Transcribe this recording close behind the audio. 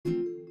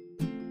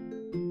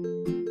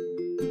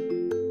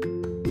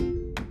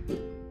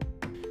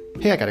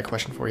Hey, I got a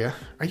question for you.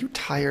 Are you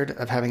tired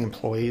of having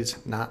employees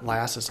not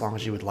last as long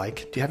as you would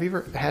like? Have you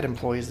ever had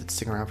employees that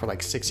stick around for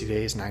like 60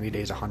 days, 90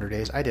 days, 100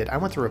 days? I did. I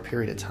went through a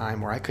period of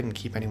time where I couldn't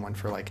keep anyone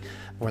for like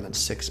more than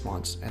 6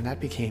 months, and that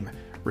became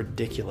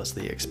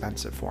ridiculously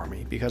expensive for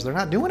me because they're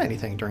not doing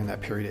anything during that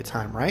period of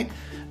time, right?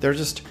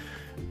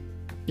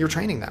 You're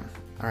training them,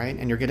 all right?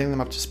 And you're getting them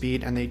up to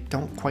speed and they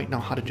don't quite know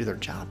how to do their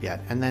job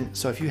yet. And then,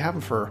 so if you have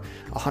them for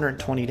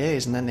 120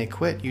 days and then they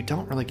quit, you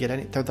don't really get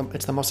any,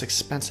 it's the most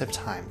expensive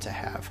time to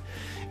have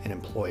an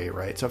employee,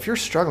 right? So if you're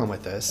struggling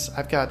with this,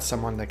 I've got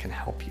someone that can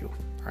help you,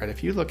 all right?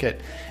 If you look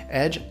at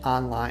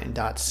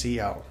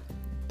edgeonline.co,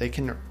 they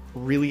can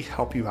really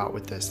help you out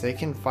with this. They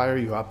can fire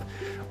you up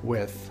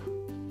with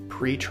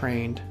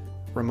pre-trained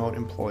remote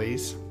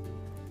employees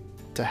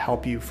to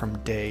help you from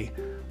day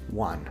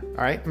one.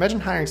 All right. Imagine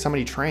hiring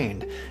somebody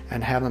trained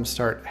and have them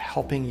start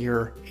helping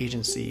your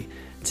agency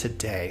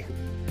today.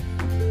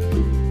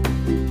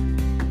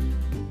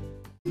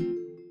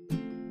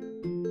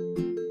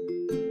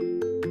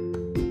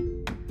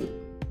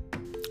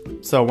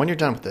 So when you're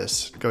done with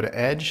this, go to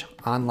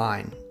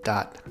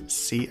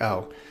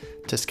edgeonline.co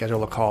to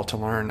schedule a call to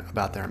learn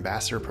about their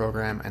ambassador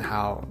program and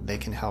how they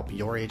can help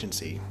your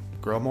agency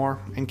grow more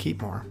and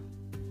keep more.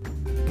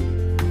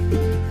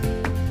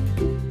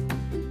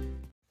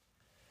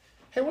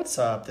 Hey, what's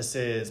up? This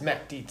is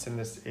Matt Dietz, and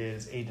this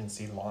is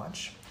Agency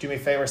Launch. Do me a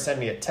favor, send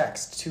me a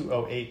text,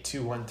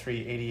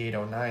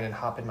 208-213-8809, and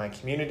hop in my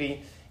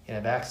community and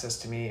have access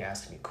to me,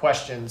 ask me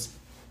questions.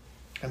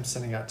 I'm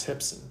sending out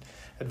tips and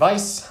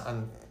advice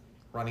on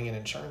running an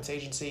insurance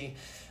agency.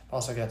 I've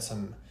also got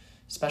some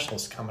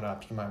specials coming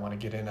up you might want to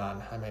get in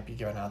on. I might be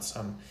giving out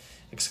some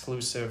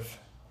exclusive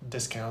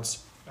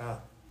discounts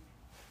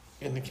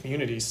in the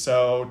community.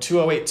 So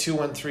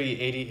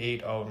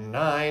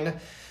 208-213-8809.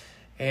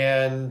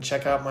 And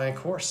check out my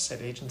course at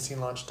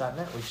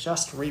agencylaunch.net. We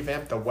just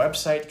revamped the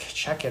website.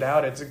 Check it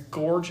out. It's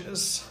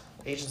gorgeous.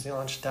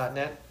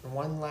 agencylaunch.net.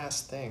 One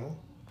last thing.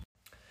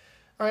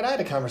 All right, I had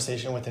a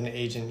conversation with an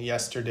agent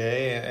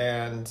yesterday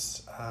and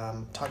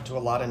talked to a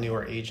lot of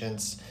newer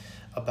agents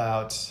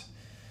about,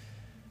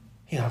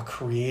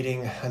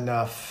 creating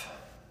enough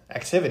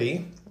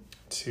activity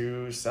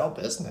to sell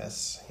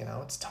business.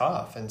 It's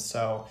tough. And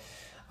so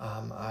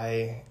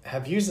I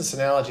have used this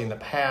analogy in the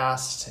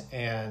past,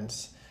 and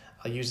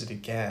I'll use it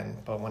again.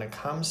 But when it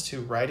comes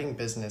to writing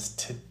business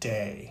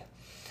today,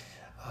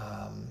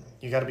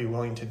 you got to be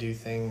willing to do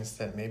things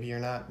that maybe you're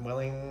not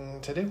willing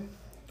to do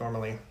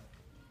normally.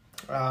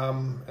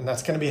 And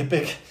that's going to be a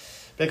big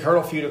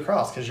hurdle for you to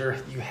cross because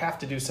you have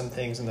to do some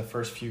things in the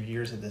first few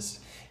years of this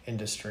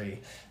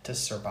industry to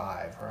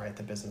survive, all right?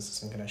 The business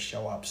isn't going to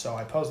show up. So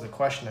I posed the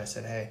question. I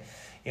said, hey,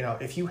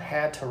 if you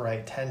had to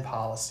write 10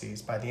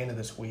 policies by the end of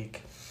this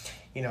week,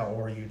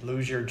 or you'd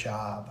lose your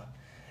job,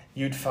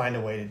 you'd find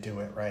a way to do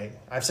it, right?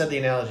 I've said the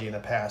analogy in the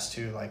past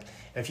too, like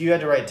if you had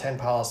to write 10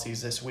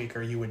 policies this week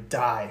or you would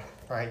die,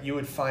 right? You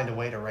would find a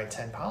way to write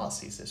 10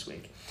 policies this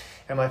week.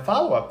 And my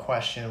follow-up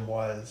question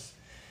was,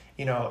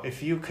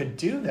 if you could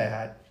do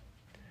that,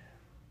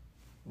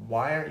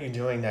 why aren't you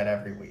doing that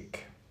every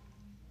week?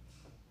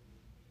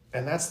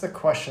 And that's the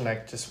question I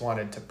just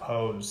wanted to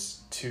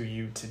pose to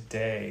you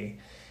today.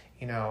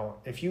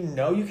 If you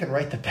can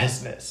write the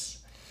business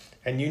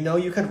and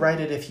you could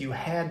write it if you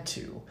had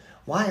to,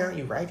 why aren't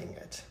you writing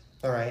it?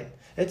 All right.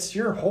 It's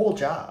your whole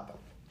job,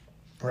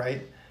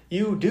 right?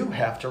 You do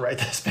have to write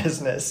this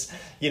business,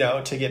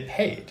 to get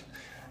paid.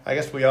 I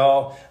guess we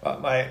all,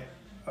 my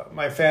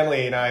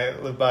family and I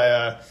live by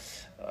a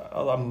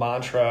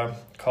mantra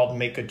called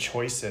make good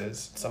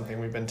choices. It's something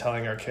we've been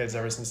telling our kids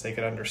ever since they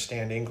could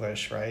understand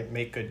English, right?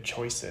 Make good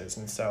choices.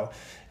 And so,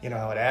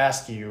 I would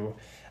ask you,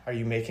 are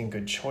you making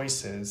good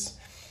choices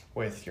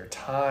with your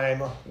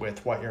time,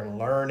 with what you're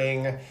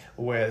learning,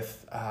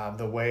 with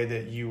the way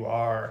that you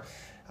are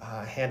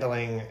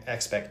handling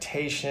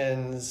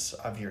expectations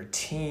of your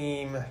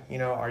team?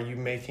 Are you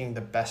making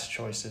the best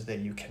choices that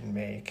you can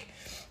make?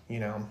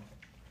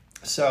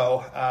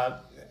 So,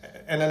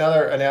 and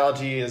another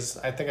analogy is,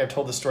 I think I've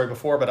told this story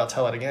before, but I'll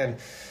tell it again.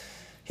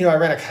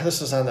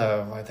 This was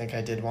I think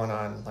I did one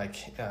on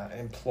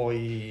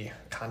employee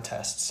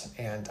contests.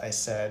 And I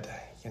said,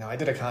 I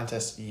did a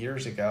contest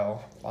years ago,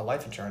 a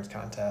life insurance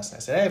contest. And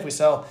I said, hey, if we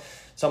sell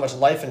so much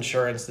life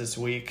insurance this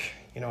week,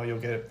 you'll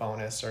get a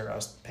bonus. Or I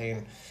was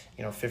paying,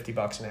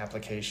 $50 an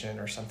application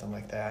or something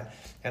like that.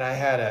 And I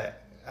had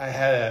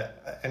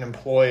an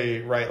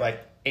employee write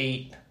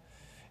 8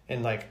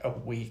 in a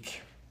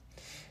week.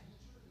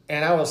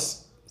 And I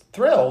was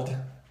thrilled,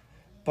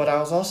 but I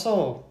was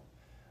also,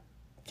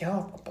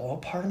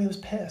 part of me was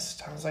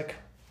pissed. I was like,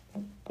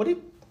 what are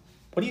you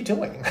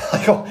doing?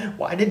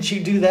 Why didn't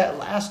you do that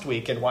last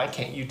week? And why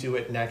can't you do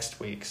it next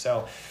week?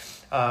 So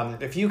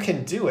if you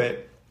can do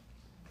it,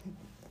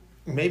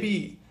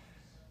 maybe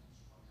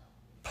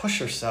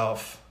push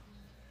yourself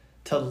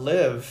to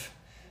live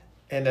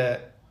in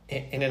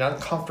an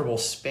uncomfortable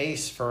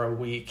space for a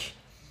week,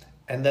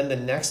 and then the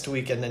next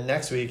week and the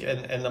next week.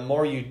 And the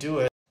more you do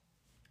it,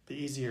 the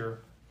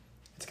easier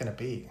it's going to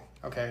be.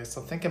 Okay.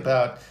 So think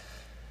about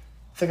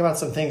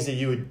some things that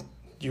you would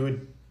you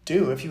would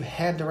do if you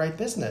had to write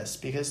business,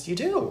 because you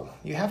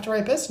have to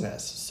write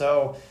business.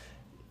 So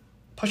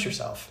push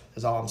yourself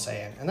is all I'm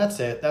saying. And that's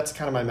it. That's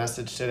kind of my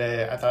message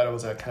today. I thought it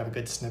was a kind of a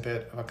good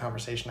snippet of a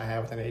conversation I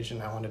had with an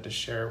agent. I wanted to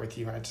share it with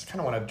you. I just kind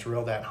of want to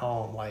drill that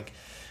home. Like,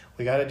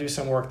 we got to do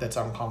some work that's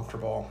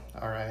uncomfortable.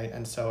 All right.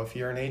 And so if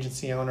you're an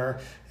agency owner,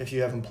 if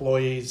you have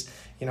employees,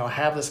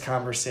 have this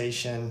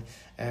conversation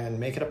and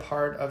make it a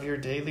part of your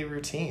daily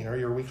routine or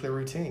your weekly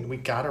routine. We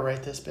got to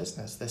write this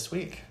business this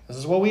week. This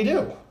is what we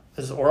do.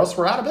 Or else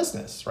we're out of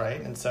business.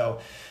 Right. And so,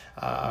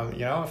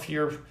 if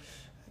you're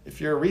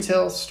a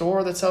retail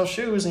store that sells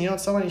shoes and you don't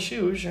sell any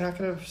shoes, you're not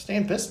going to stay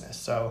in business.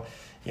 So,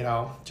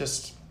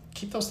 just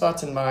keep those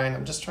thoughts in mind.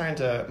 I'm just trying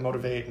to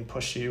motivate and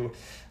push you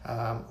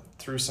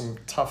through some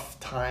tough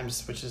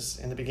times, which is,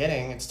 in the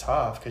beginning, it's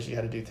tough because you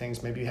got to do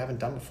things maybe you haven't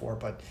done before.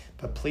 But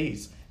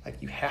please,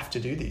 you have to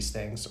do these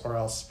things, or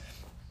else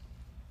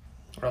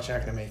you're not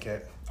going to make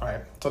it. All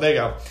right, so there you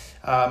go.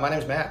 My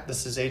name's Matt.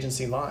 This is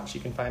Agency Launch.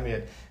 You can find me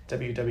at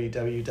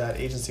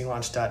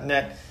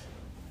www.agencylaunch.net.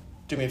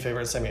 Do me a favor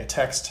and send me a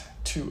text,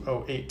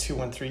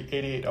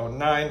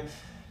 208-213-8809,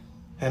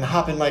 and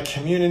hop in my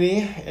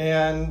community.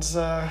 And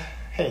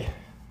hey,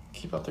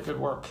 keep up the good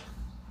work.